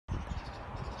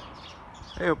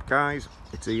Hey up guys,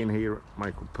 it's Ian here,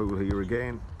 Michael Poole here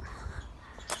again.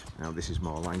 Now this is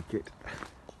more like it.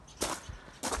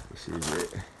 This is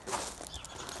it.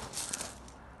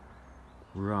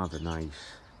 Rather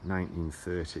nice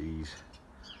 1930s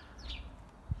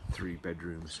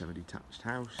 3-bedroom semi-detached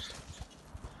house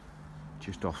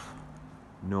just off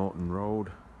Norton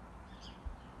Road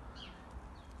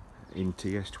in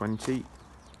TS20.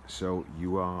 So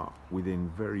you are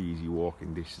within very easy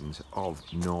walking distance of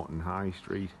Norton High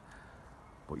Street,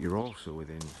 but you're also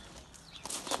within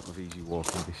sort of easy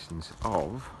walking distance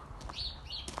of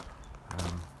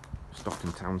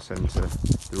Stockton Town Centre,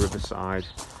 the Riverside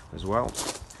as well.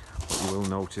 What you will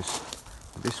notice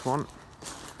this one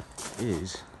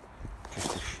is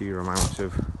just a sheer amount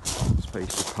of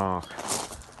space to park.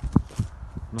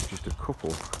 Not just a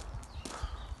couple,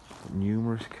 but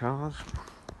numerous cars.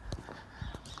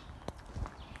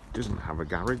 It doesn't have a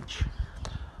garage,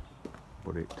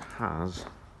 but it has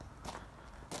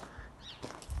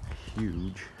a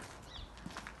huge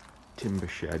timber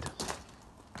shed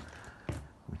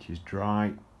which is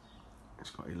dry.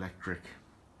 It's got electric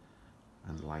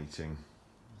and lighting.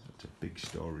 It's a big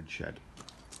storage shed.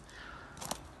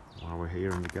 While we're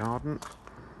here in the garden,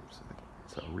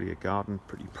 it's a rear garden,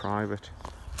 pretty private,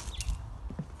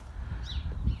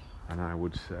 and I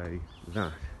would say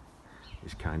that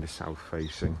is kind of south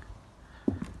facing.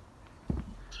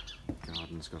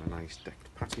 Garden's got a nice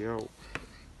decked patio. And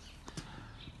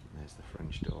there's the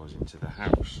French doors into the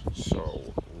house.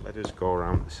 So let us go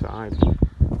around the side.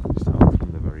 Start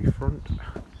from the very front.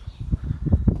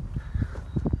 We'll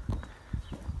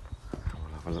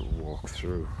have a little walk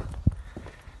through.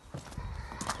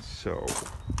 So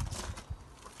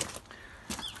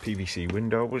PVC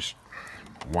windows,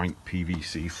 white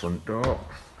PVC front door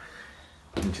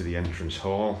into the entrance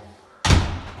hall.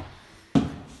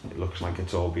 It looks like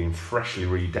it's all been freshly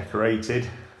redecorated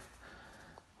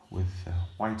with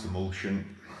white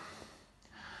emulsion.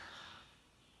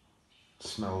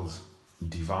 Smells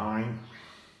divine.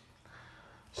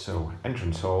 So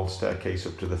entrance hall, staircase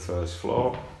up to the first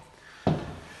floor.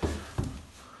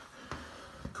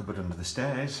 Cupboard under the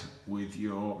stairs with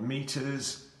your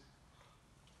meters.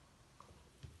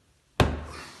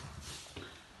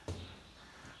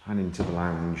 And into the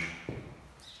lounge.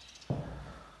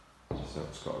 So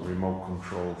it's got a remote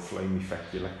control flame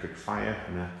effect electric fire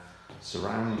and a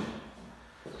surround.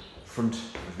 Front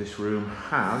of this room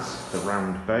has the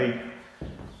round bay,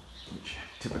 which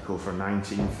is typical for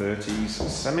 1930s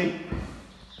semi.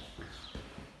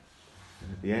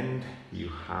 And at the end you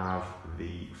have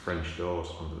the French doors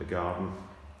onto the garden.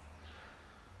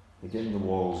 Again, the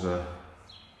walls are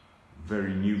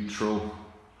very neutral,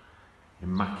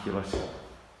 immaculate.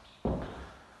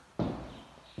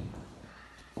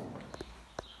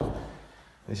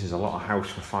 This is a lot of house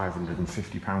for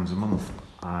 £550 a month,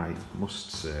 I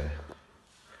must say,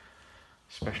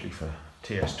 especially for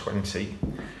TS20.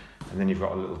 And then you've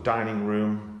got a little dining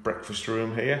room, breakfast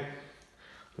room here,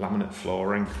 laminate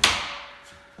flooring,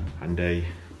 and a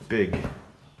big,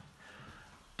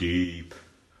 deep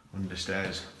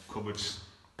understairs cupboards,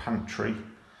 pantry.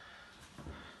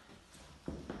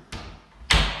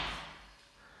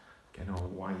 Again, all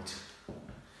white,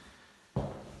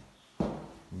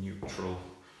 neutral.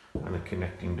 And a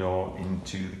connecting door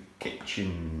into the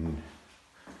kitchen.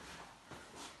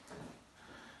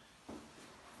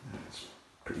 It's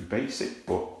pretty basic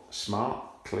but smart,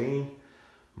 clean,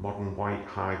 modern white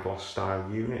high gloss style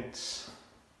units.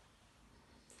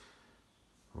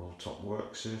 All top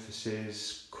work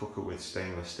surfaces, cooker with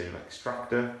stainless steel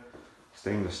extractor,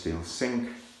 stainless steel sink,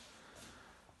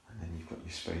 and then you've got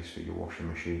your space for your washing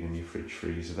machine and your fridge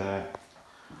freezer there.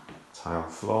 Tile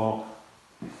floor.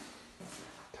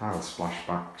 Tile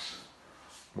splashbacks,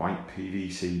 white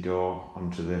PVC door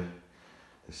onto the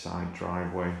side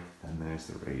driveway, and there's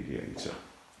the radiator.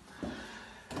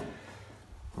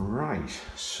 Right,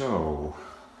 so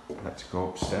let's go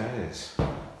upstairs.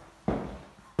 And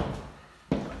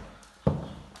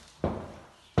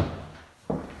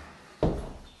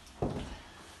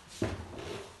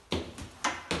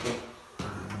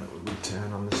a little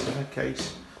return on the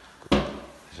staircase.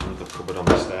 There's another cupboard on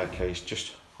the staircase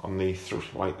just on the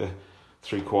like the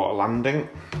 3/4 landing,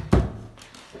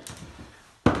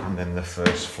 and then the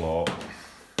first floor.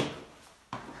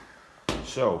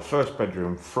 So first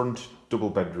bedroom, front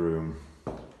double bedroom.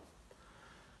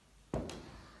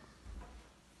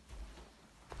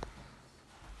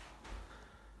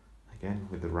 Again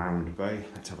with the round bay.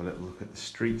 Let's have a little look at the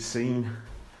street scene.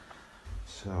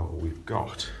 So we've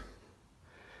got,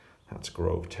 that's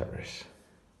Grove Terrace.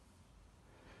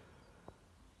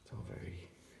 It's all very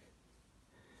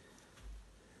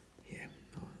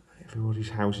Everybody's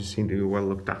houses seem to be well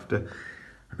looked after,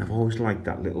 and I've always liked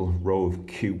that little row of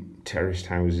cute terraced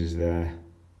houses there.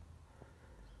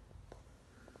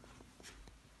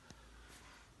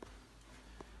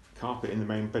 Carpet in the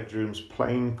main bedroom's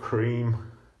plain cream,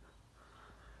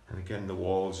 and again the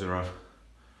walls are a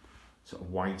sort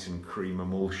of white and cream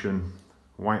emulsion,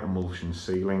 white emulsion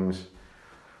ceilings,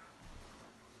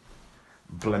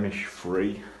 blemish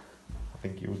free, I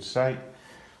think you would say.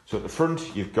 So at the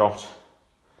front you've got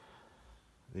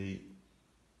the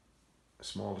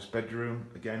smallest bedroom,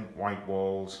 again white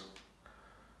walls,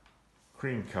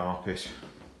 cream carpet.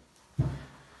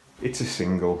 It's a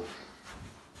single,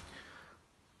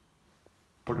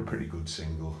 but a pretty good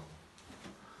single.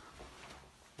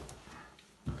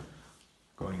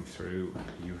 Going through,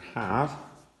 you have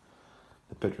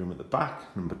the bedroom at the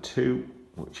back, number 2,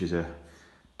 which is a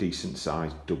decent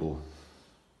sized double.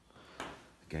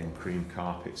 Again, cream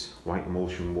carpets, white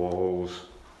emulsion walls,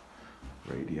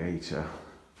 radiator.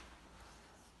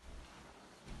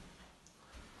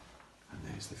 And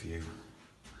there's the view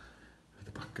of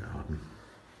the back garden.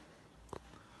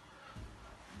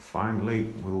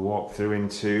 Finally, we'll walk through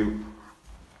into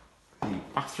the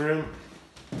bathroom.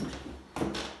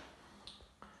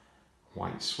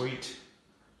 White suite,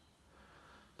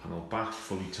 panel bath,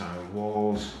 fully tiled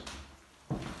walls.